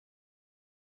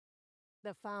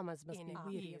The farmers must be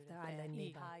weary of their island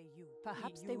neighbor.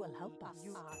 Perhaps they will help us.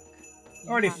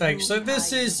 Alrighty, folks. So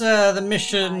this is the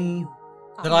mission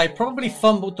that I probably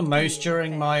fumbled the most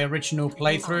during my original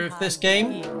playthrough of this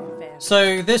game.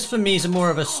 So this for me is more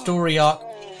of a story arc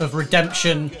of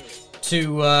redemption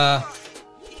to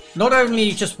not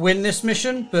only just win this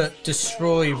mission, but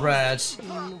destroy Red.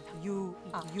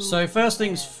 So first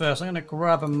things first, I'm going to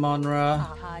grab a Monra,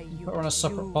 put her on a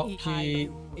separate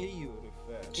hotkey.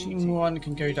 Team 1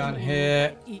 can go down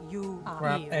here,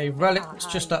 grab a relic that's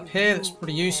just up here, that's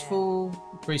pretty useful,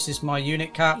 increases my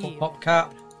unit cap or pop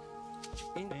cap.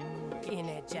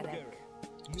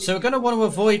 So we're going to want to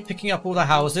avoid picking up all the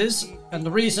houses, and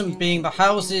the reason being the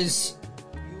houses,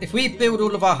 if we build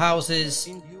all of our houses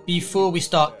before we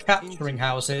start capturing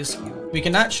houses, we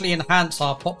can actually enhance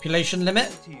our population limit,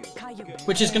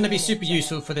 which is going to be super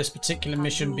useful for this particular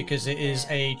mission because it is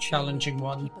a challenging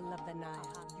one.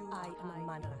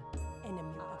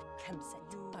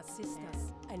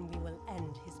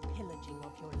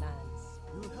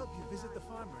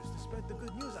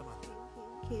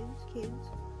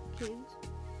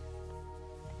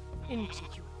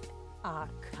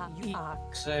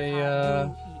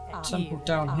 So, temple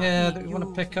down here that we want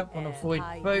to pick up. We want to avoid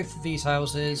both of these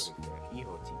houses.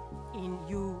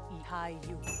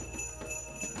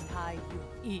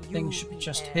 Things should be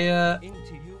just here.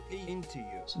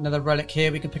 There's another relic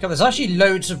here we can pick up. There's actually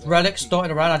loads of relics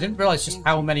dotted around. I didn't realise just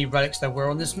how many relics there were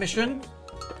on this mission.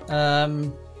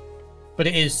 But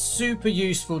it is super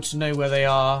useful to know where they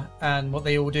are and what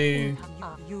they all do.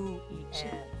 So,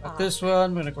 grab this one,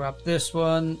 I'm going to grab this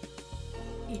one.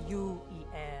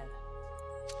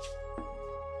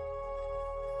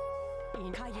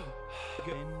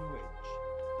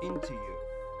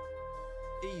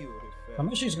 I'm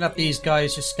actually just going to have these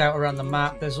guys just scout around the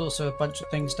map. There's also a bunch of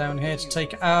things down here to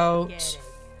take out.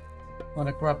 I want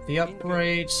to grab the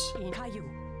upgrades.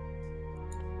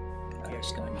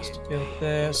 Just going to build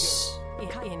this. A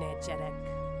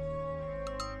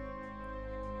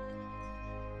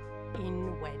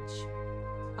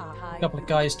couple of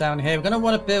guys down here. We're going to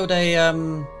want to build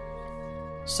a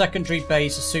secondary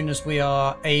base as soon as we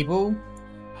are able,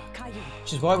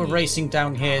 which is why we're racing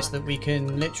down here, so that we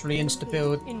can literally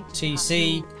insta-build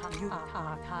TC.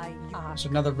 There's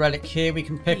another relic here we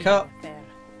can pick up,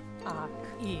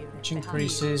 which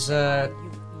increases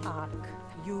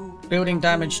building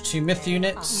damage to myth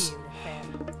units.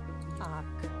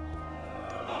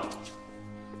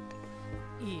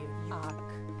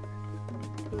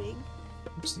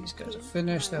 Once these guys are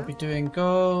finished, they'll be doing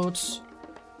gold.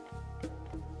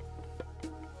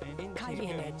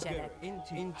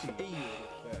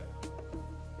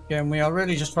 Again, we are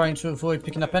really just trying to avoid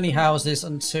picking up any houses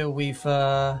until we've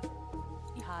built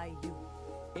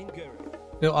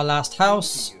our last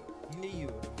house,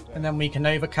 and then we can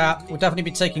overcap. We'll definitely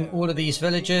be taking all of these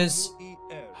villages.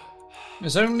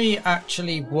 There's only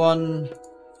actually one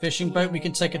fishing boat we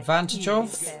can take advantage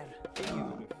of.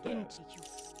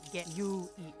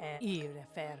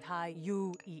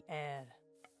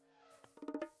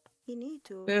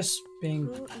 This being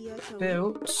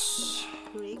built.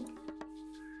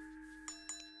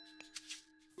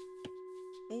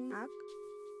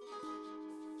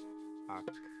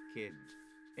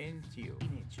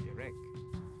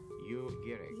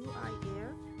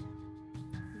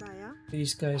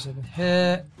 These guys over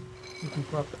here. You can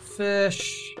grab the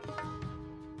fish.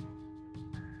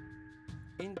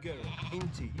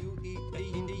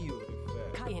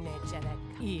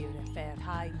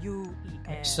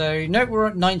 So note we're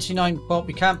at 99 pop.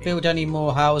 We can't build any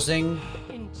more housing.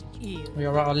 We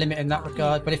are at our limit in that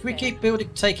regard. But if we keep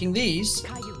taking these,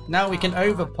 now we can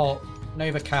overpop and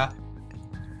overcap.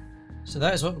 So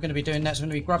that is what we're going to be doing next. We're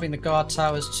going to be grabbing the guard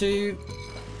towers too.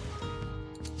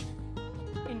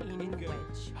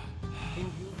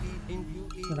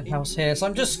 Another house here. So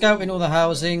I'm just scouting all the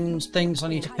housings, things I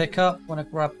need to pick up. Want to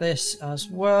grab this as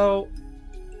well.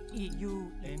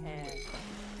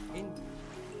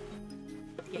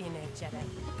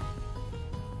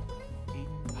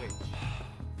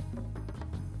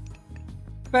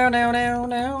 Now.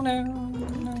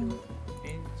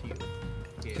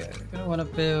 Okay, we're going to want to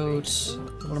build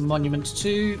a monument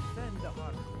too.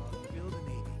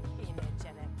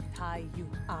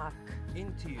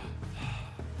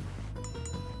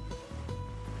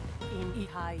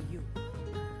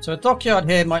 So a dockyard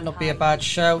here might not be a bad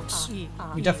shout.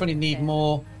 We definitely need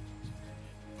more.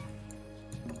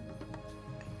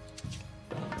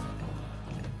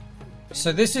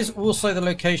 So this is also the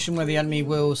location where the enemy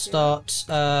will start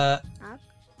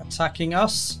attacking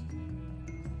us.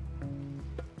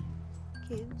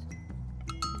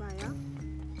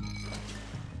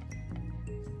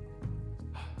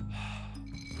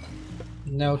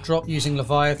 And they'll drop using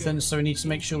Leviathan, so we need to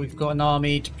make sure we've got an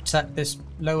army to protect this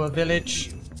lower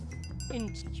village.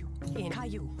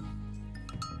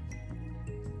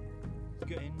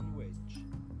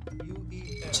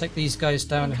 Take these guys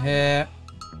down here.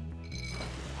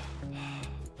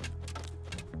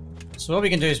 So what we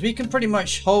can do is we can pretty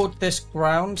much hold this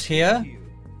ground here,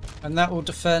 and that will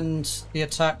defend the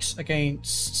attacks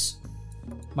against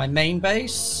my main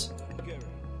base.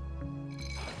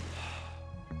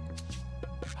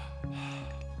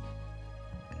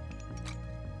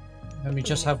 And we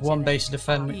just have one base to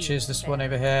defend, which is this one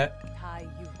over here.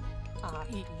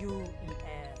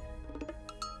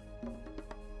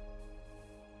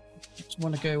 Just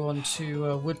want to go on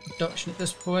to wood production at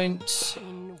this point.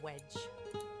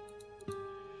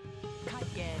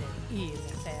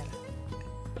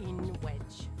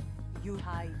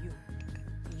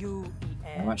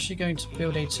 I'm actually going to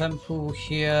build a temple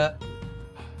here.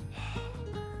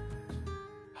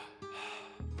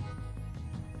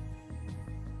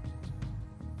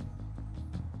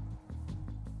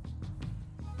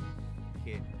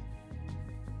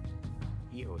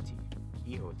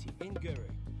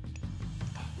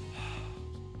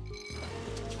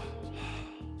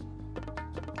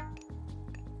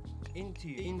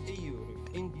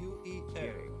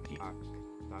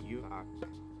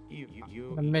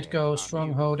 The mid-goal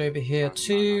stronghold over here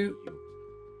too.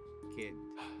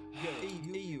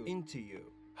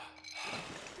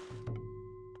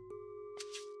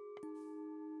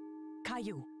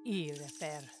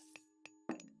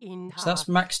 So that's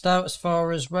maxed out as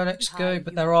far as relics go,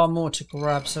 but there are more to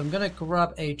grab. So I'm going to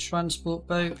grab a transport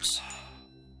boat.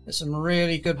 There's some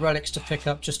really good relics to pick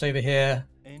up just over here.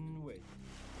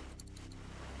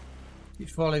 You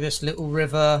follow this little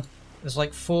river. There's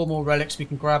like 4 more relics we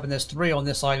can grab, and there's 3 on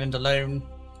this island alone.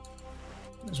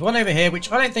 There's one over here,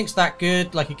 which I don't think's that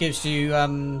good. Like, it gives you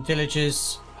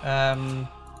villagers health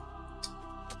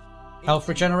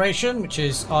regeneration, which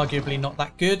is arguably not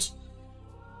that good.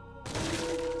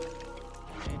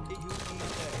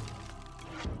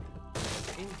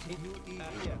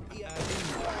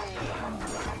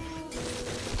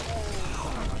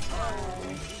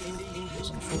 It's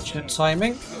unfortunate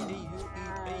timing.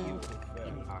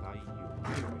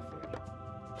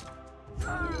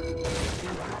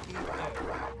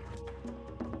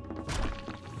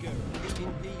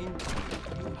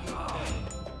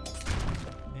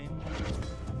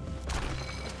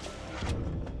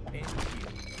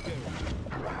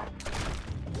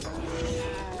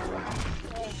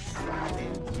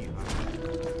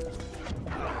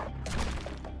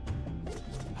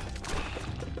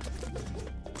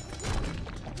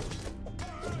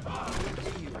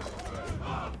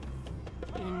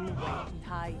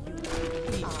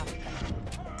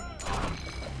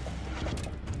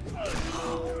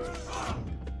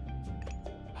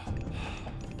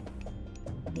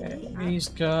 These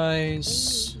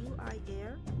guys,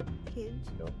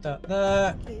 got that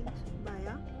there.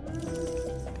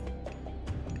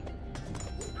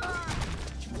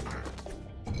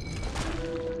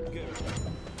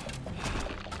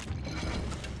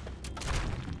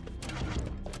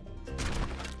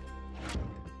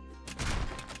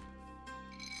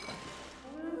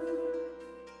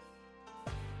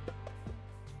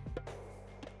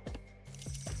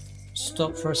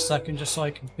 Stop for a second just so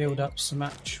I can build up some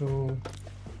actual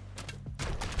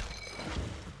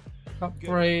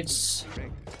upgrades.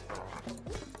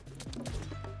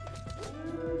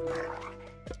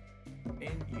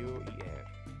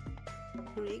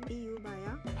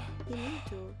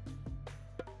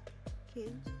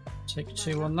 Take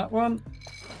 2 on that one.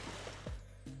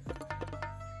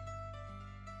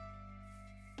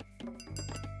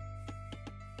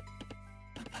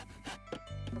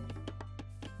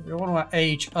 We want to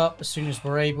age up as soon as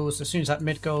we're able. So as soon as that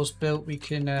mid goal's built, we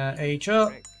can age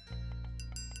up.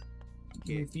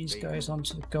 Move these guys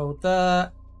onto the gold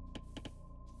there.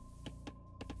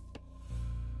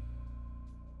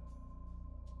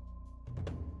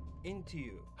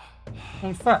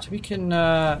 In fact, we can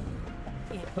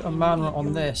put a man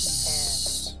on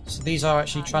this. So these are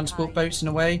actually transport boats in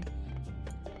a way.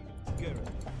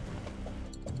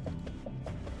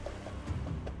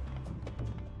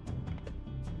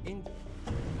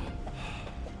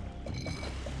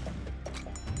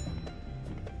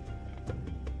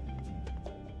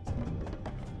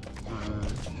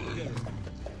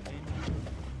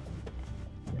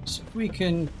 So if we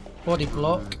can body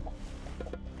block.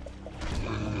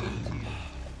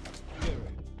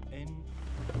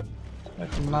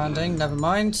 Open landing, never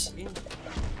mind.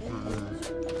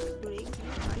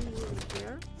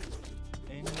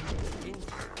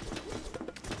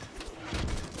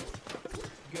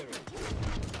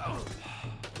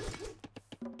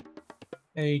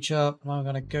 age up. I'm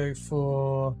going to go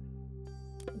for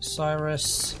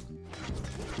Cyrus.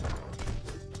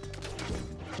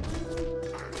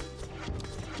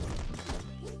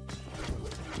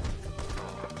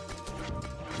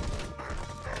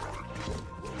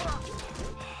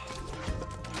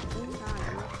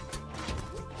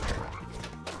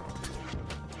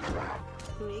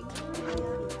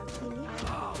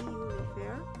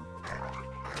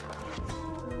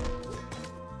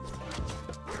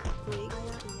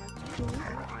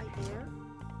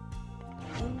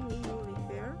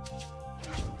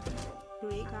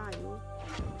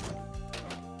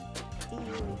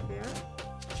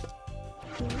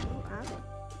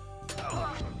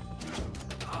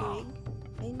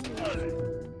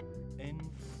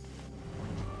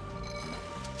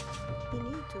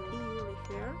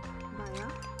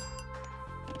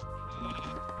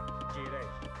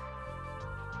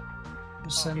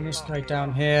 Send this guy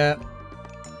down here.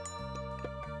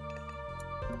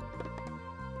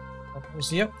 There's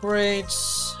the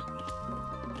upgrades.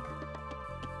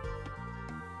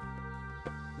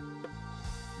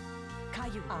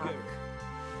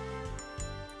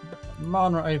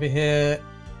 Mana over here.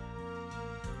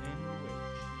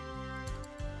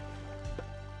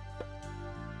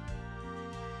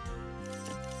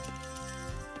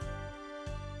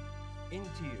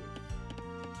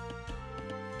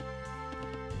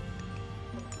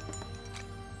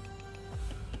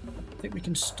 I think we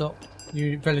can stop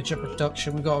new villager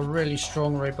production. We've got a really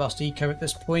strong, robust eco at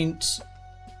this point.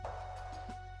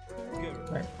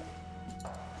 Right.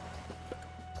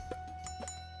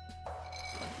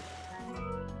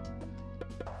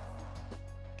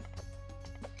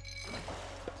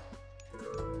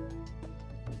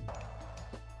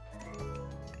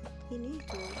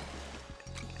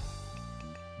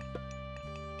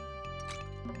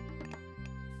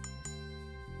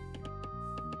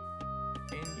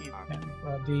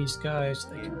 Grab these guys,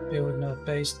 they can build another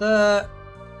base there.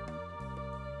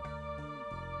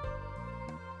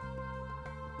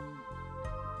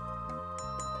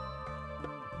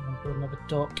 And build another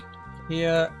dock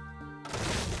here.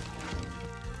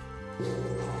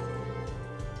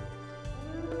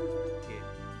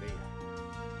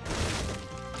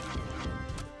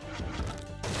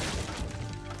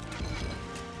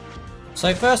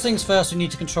 So first things first, we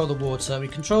need to control the water. We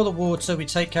control the water, we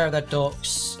take care of their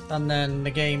docks, and then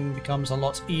the game becomes a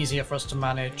lot easier for us to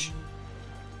manage.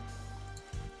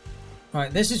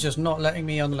 Right, this is just not letting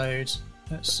me unload.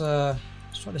 Let's try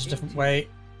this a different way.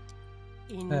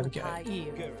 There we go.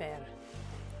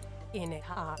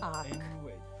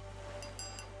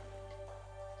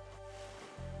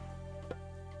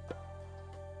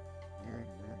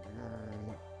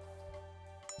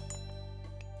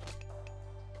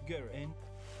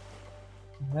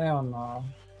 Hell no.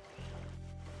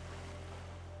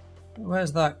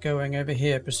 Where's that going? Over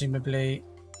here, presumably.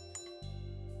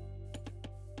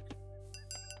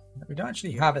 We don't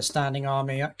actually have a standing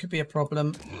army. That could be a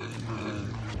problem.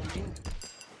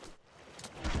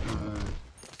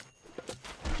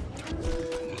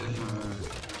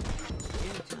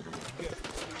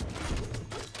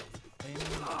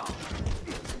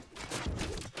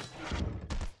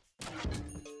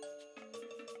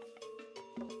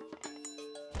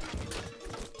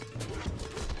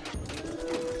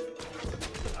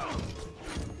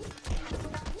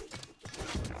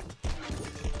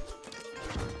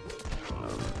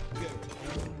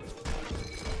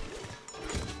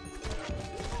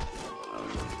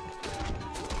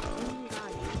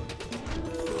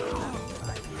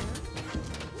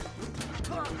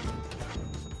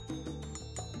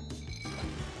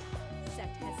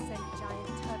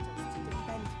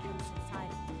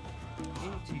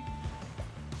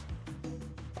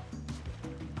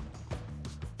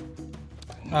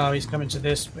 Oh, he's coming to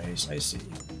this base, I see.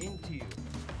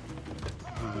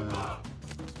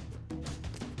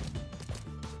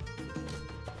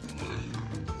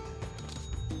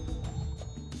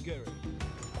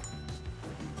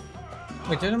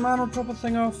 Wait, did a man drop a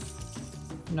thing off?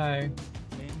 No. I'm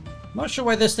not sure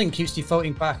why this thing keeps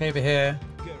defaulting back over here.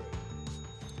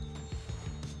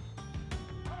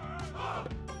 I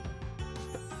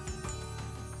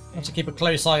have to keep a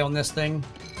close eye on this thing.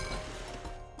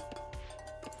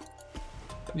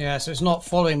 Yeah, so it's not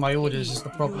following my orders is the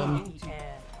problem.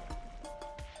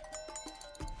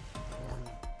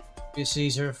 It's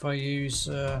easier if I use,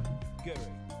 I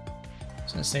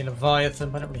was going to say Leviathan,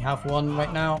 but I don't really have one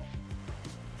right now.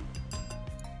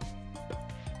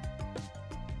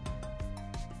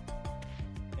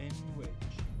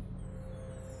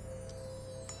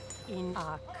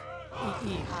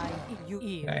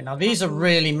 Okay, now these are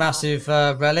really massive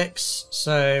relics,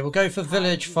 so we'll go for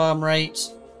village farm rate.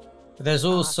 There's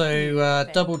also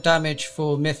double damage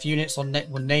for myth units on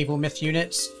naval myth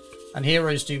units, and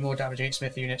heroes do more damage against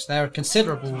myth units. There are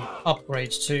considerable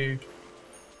upgrades too.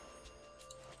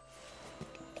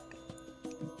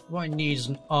 What I need is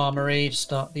an armory to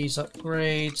start these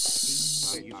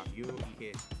upgrades.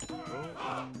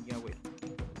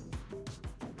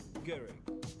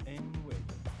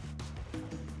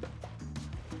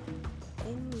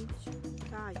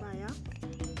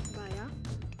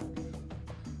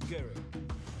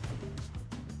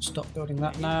 Stop building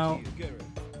that now.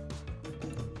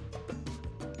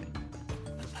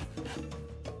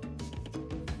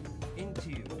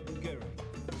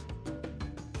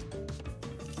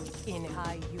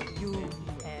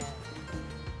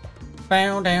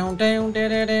 Down, down, down, down,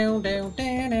 down, down,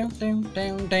 down, down,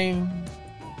 down, down.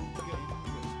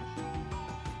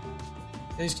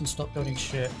 These can stop building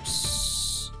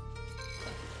ships.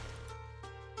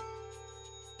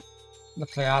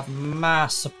 Luckily I have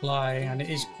mass supply and it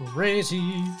is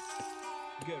crazy.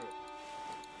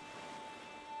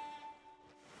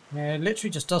 Yeah, it literally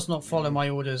just does not follow my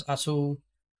orders at all,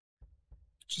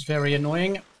 which is very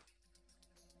annoying.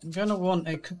 I'm going to want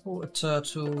a couple of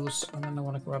turtles, and then I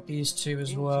want to grab these two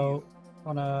as well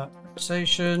on a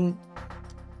rotation.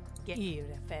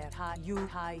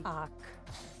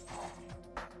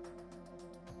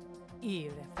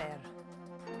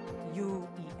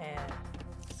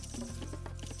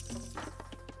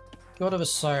 God of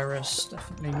Osiris,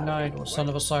 definitely no, or Son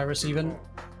of Osiris even.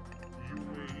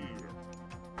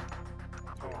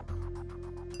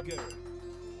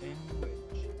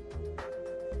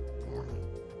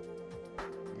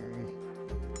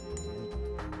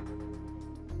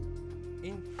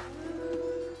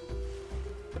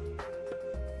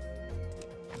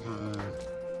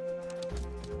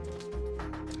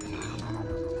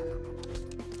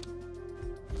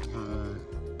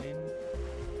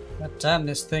 God damn,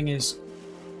 this thing is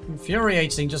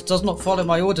infuriating, just does not follow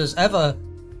my orders ever.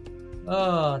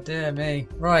 Oh, dear me.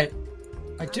 Right.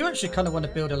 I do actually kind of want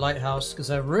to build a lighthouse because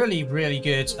they're really, really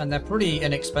good and they're pretty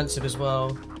inexpensive as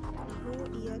well.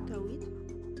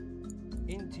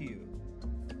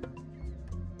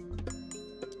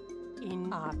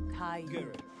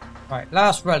 Right,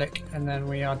 last relic, and then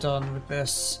we are done with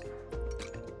this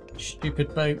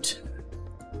stupid boat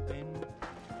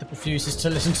that refuses to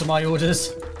listen to my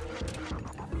orders.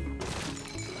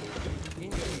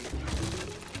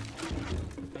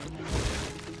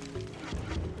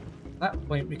 At that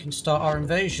point we can start our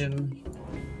invasion.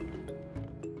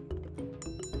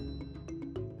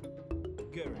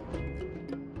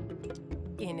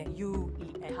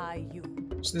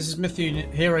 So this is myth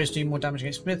unit. Heroes do more damage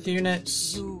against myth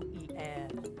units.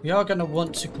 We are going to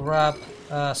want to grab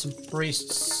some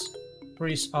priests.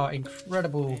 Priests are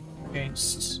incredible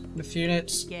against myth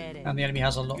units, and the enemy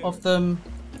has a lot of them.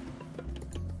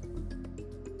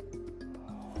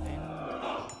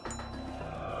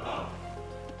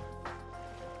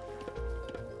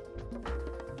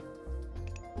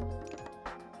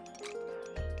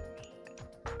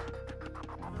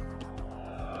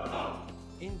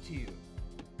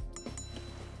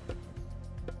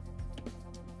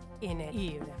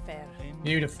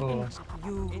 Beautiful.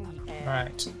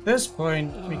 Right, at this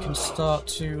point we can start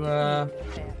to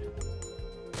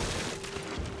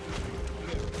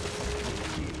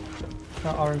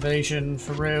start our invasion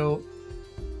for real.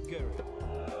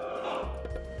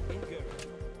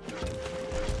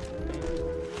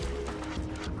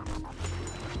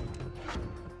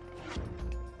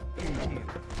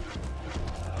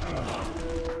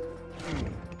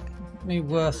 Definitely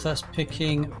worth us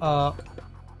picking up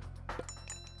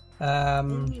a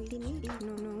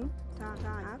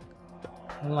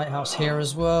lighthouse here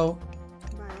as well.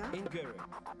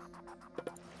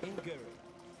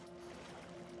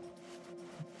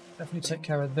 Definitely take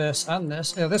care of this and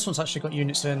this. Yeah, this one's actually got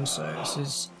units in, so this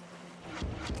is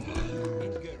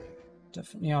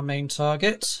definitely our main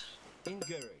target.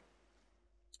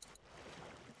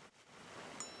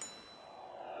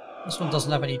 This one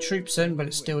doesn't have any troops in, but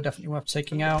it's still definitely worth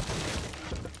taking out.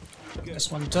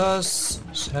 This one does.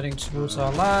 Just heading towards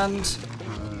our land.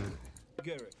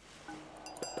 We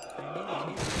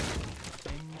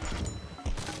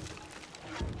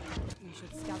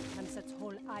should scout Hamset's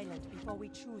whole island before we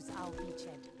choose our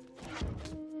beachhead.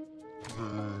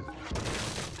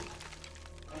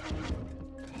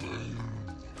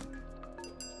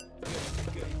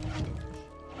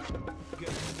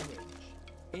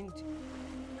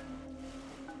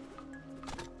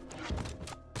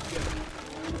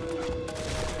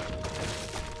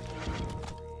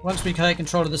 Once we take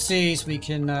control of the seas, we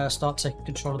can start taking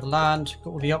control of the land. Got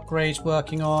all the upgrades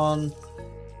working on.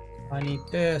 I need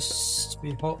this to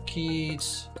be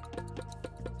hotkeyed.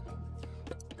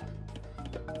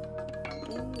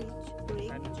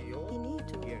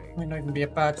 Might not even be a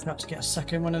bad thing to get a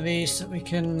second one of these so we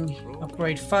can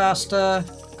upgrade faster.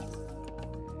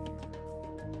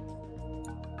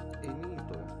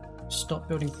 Stop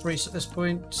building priests at this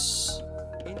point.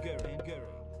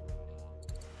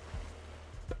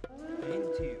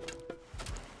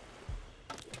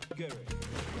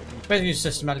 Basically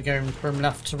systematically going from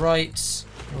left to right,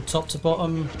 or top to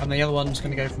bottom, and the other one's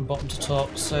going to go from bottom to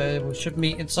top. So we should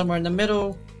meet in somewhere in the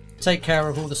middle, take care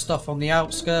of all the stuff on the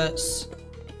outskirts,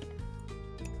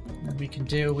 and we can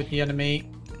deal with the enemy.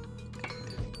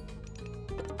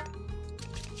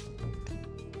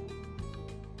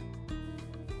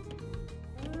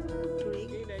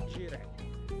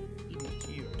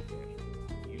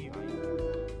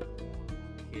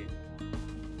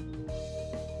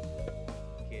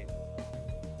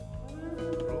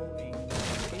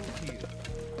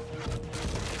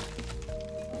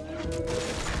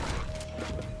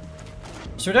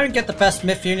 So we don't get the best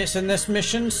myth units in this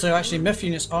mission, so actually myth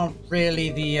units aren't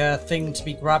really the thing to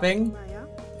be grabbing.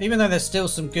 Even though there's still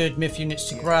some good myth units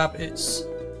to grab, it's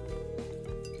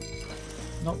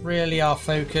not really our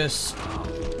focus.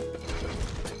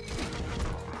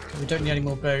 We don't need any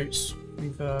more boats.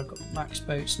 We've got max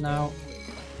boats now.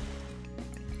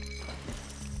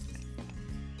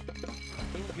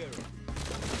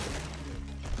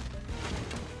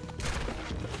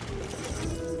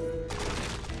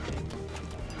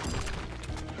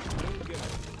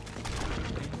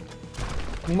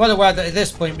 I'm well aware that at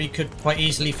this point we could quite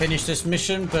easily finish this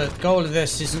mission, but the goal of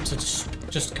this isn't to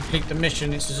just complete the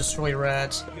mission, it's to destroy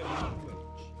Reds.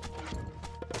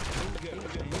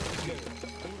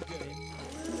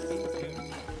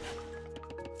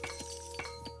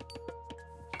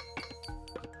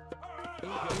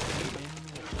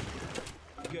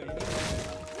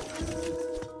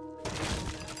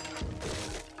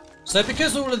 So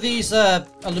because all of these,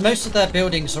 most of their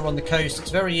buildings are on the coast, it's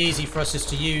very easy for us just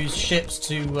to use ships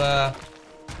to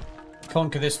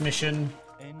conquer this mission.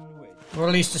 Or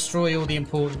at least destroy all the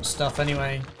important stuff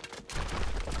anyway.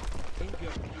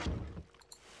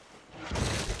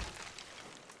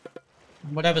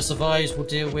 Whatever survives we'll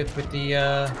deal with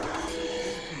the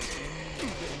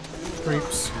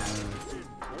troops.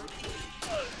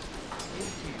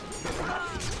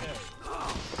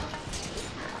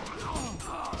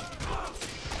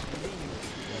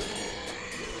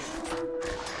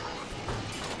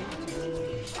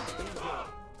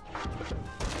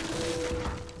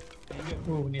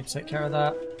 Oh, we need to take care of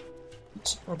that.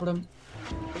 That's a problem.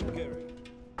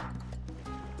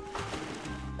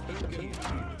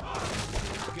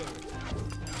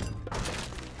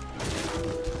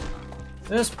 At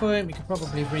this point, we could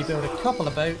probably rebuild a couple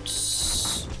of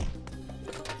boats.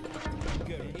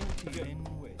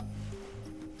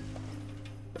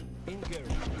 In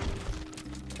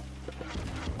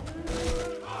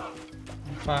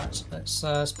fact, let's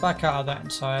back out of that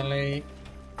entirely.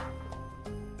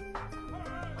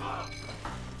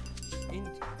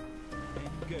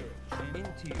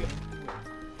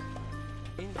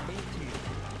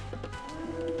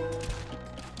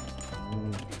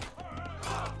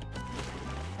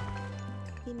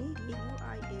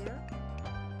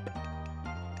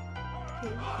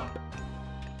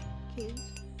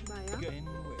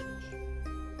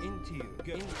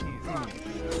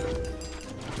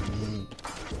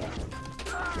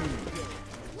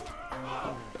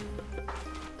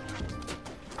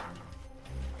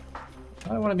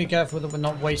 I want to be careful that we're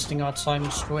not wasting our time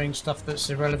destroying stuff that's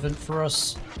irrelevant for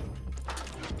us.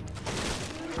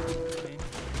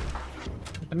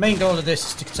 The main goal of this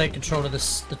is to take control of the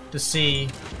sea,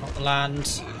 not the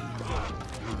land.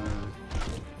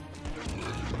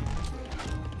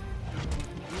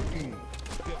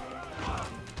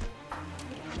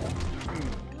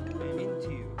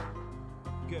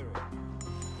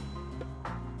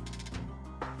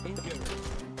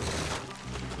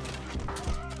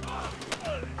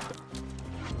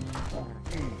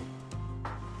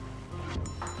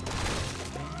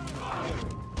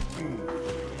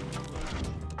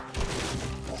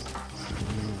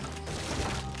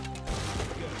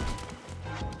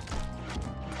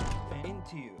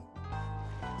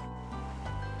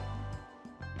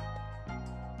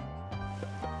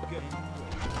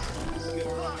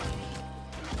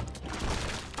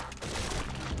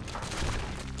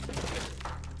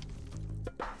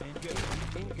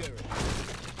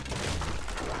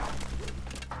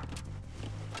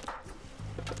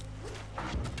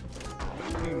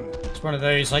 It's one of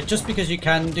those, like, just because you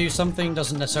can do something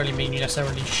doesn't necessarily mean you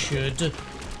necessarily should.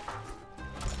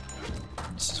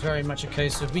 It's very much a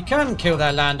case of, we can kill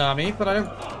their land army, but I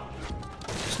don't...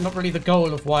 It's not really the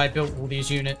goal of why I built all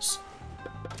these units.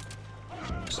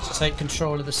 Just to take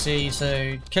control of the sea,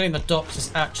 so killing the docks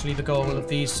is actually the goal of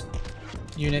these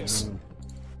units.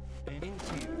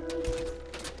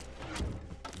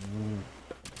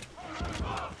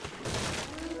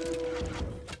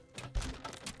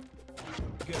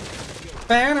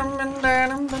 Now.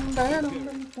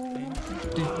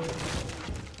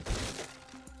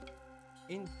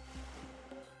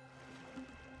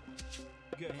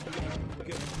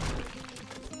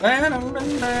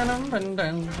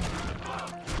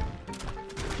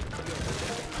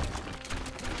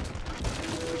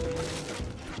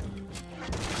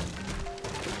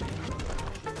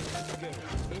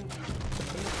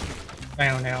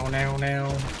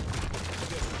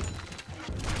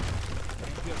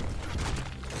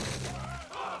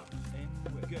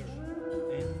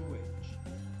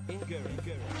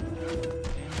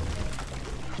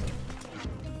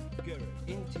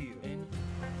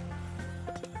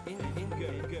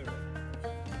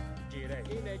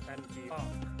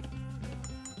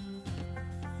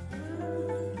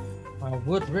 My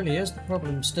wood really is the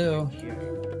problem still.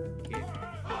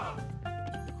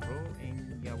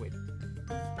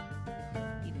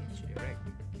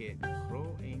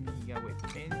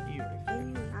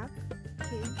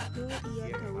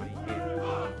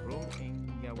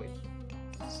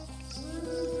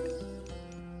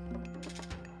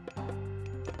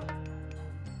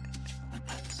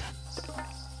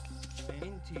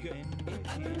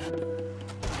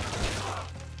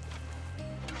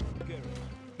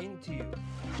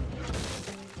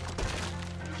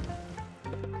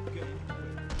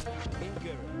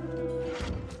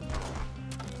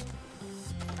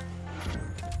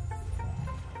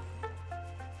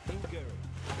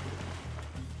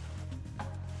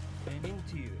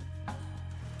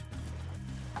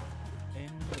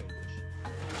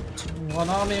 One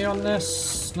army on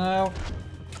this now.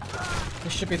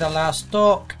 This should be the last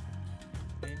dock.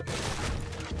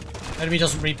 Enemy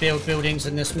doesn't rebuild buildings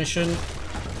in this mission.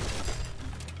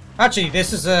 Actually,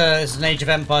 this is an Age of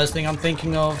Empires thing I'm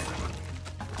thinking of.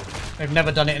 I've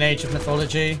never done it in Age of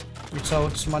Mythology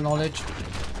Retold, to my knowledge.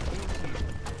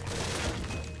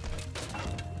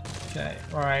 Okay,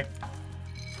 alright.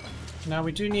 Now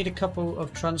we do need a couple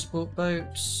of transport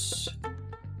boats.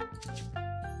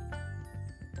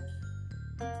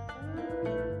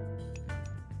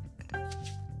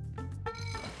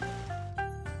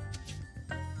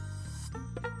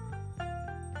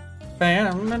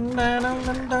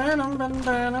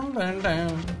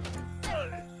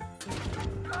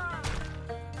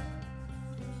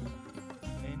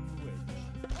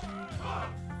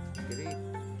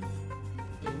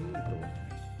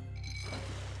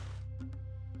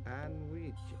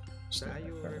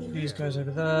 These guys over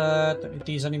there, don't need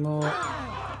these anymore.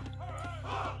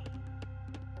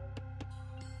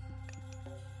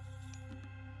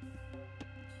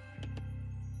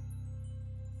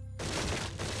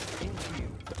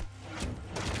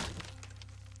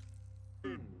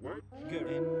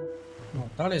 Oh,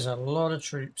 that is a lot of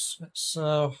troops. Let's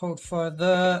hold fire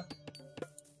there.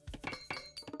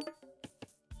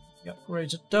 The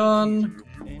upgrades are done.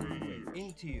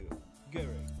 Into you,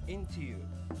 into you.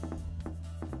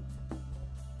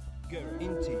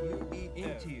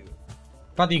 Into you.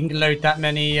 The fact that you can load that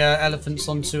many elephants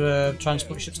onto a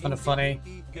transport ship's kind of funny.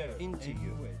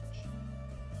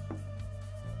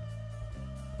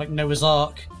 Like Noah's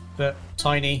Ark, but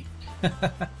tiny.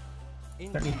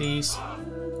 Don't need these.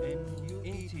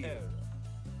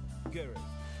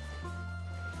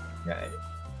 Okay.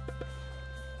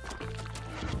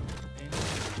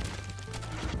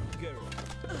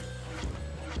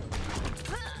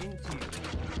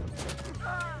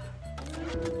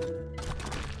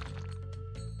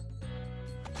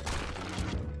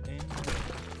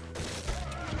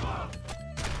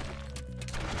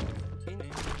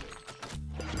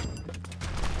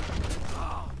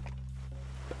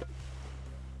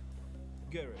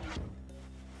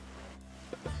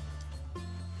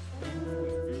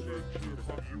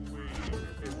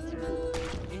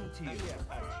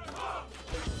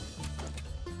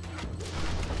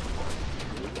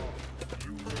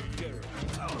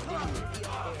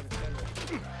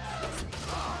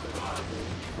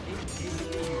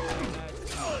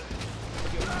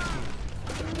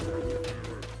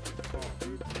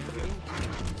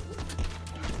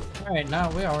 Alright,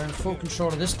 now we are in full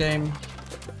control of this game.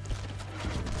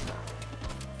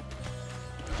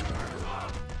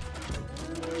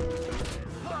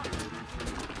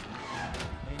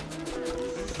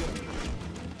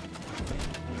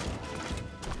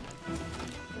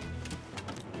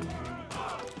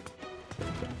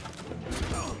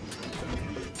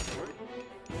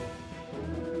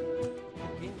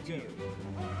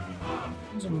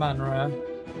 There's a Manra.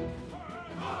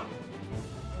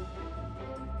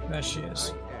 There she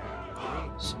is.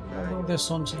 So roll this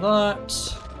onto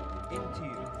that. Into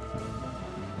you.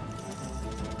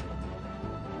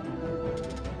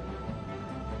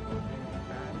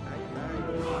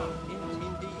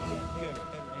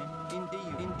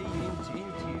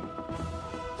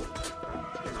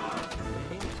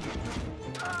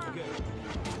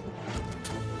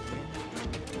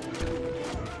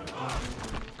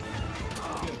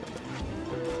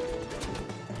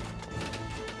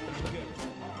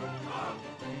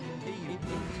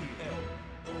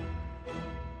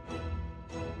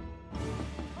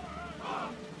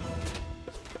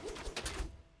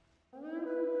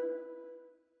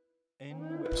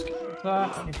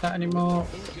 That, don't need that anymore.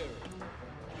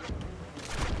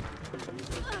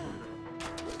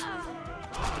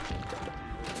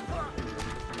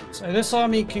 So this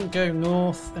army can go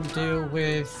north and deal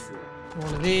with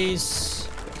all of these.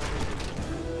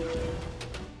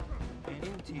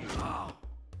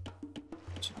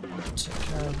 Take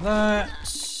care of that.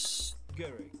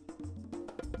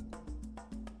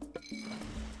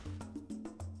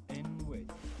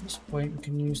 At this point we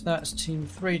can use that as team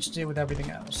 3 to deal with everything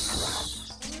else.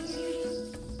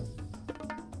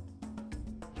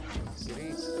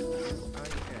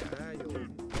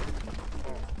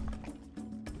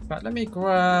 Right, let me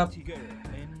grab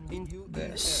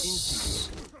this.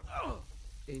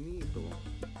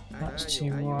 That's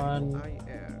team 1.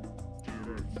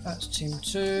 That's team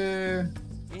 2.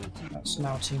 That's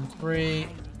now team 3.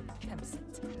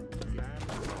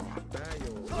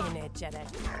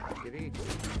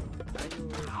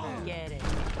 Get it.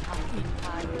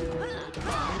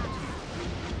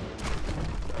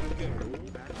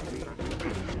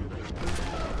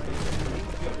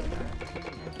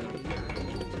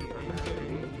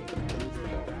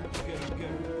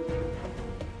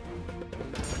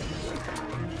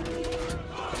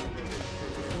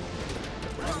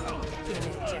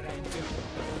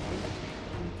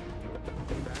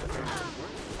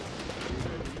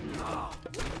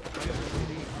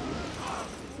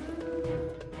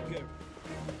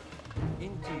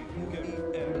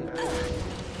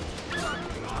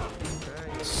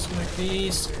 Smoke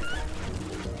these.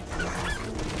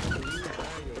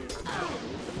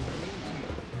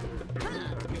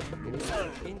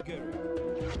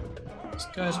 These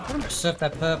guys are pretty much served their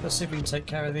purpose. See if we can take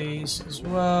care of these as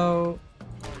well.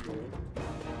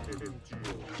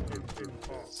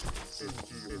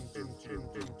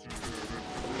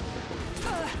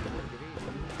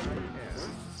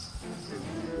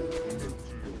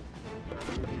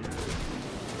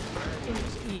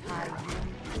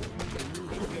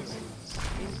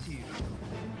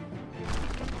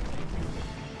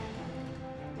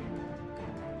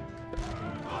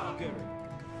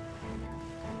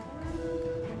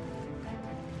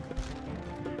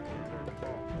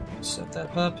 Serve their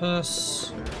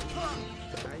purpose.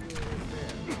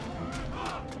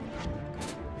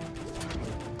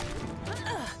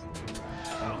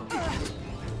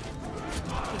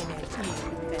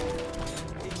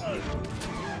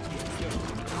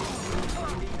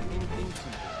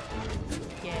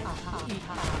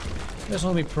 There's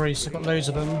all my priests, I've got loads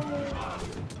of them.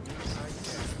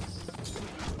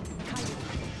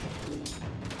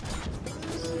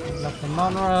 Enough for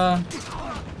Manra.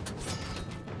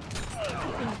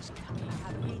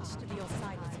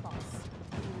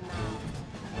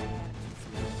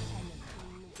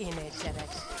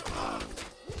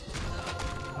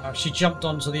 Oh, she jumped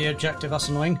onto the objective, that's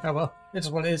annoying. Oh well, it is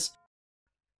what it is.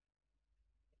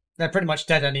 They're pretty much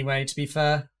dead anyway, to be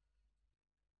fair.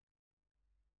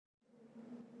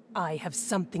 I have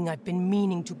something I've been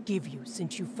meaning to give you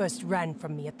since you first ran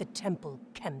from me at the temple,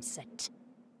 Kemset.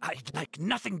 I'd like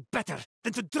nothing better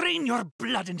than to drain your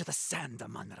blood into the sand,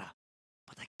 Amanra.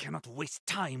 But I cannot waste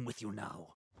time with you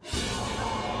now.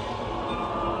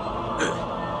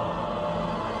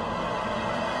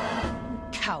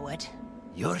 Coward.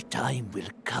 Your time will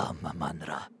come,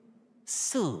 Amanra.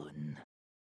 Soon.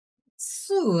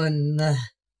 Soon.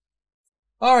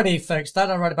 Alrighty folks,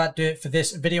 that'll right about do it for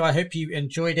this video. I hope you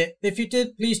enjoyed it. If you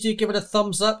did, please do give it a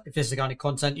thumbs up. If this is the kind of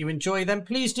content you enjoy, then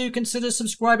please do consider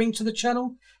subscribing to the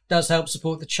channel. It does help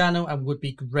support the channel and would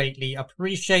be greatly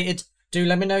appreciated. Do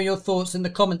let me know your thoughts in the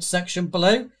comments section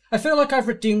below. I feel like I've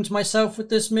redeemed myself with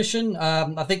this mission.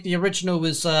 I think the original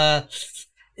was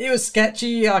it was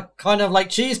sketchy. I kind of like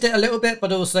cheesed it a little bit,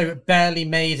 but also barely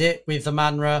made it with the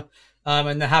Manra.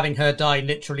 And then having her die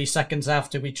literally seconds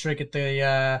after we triggered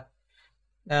the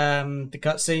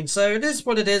cutscene. So it is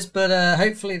what it is, but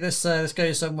hopefully this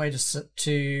goes some way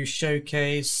to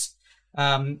showcase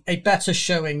a better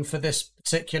showing for this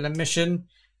particular mission.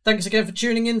 Thanks again for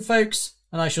tuning in, folks,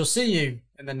 and I shall see you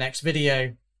in the next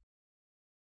video.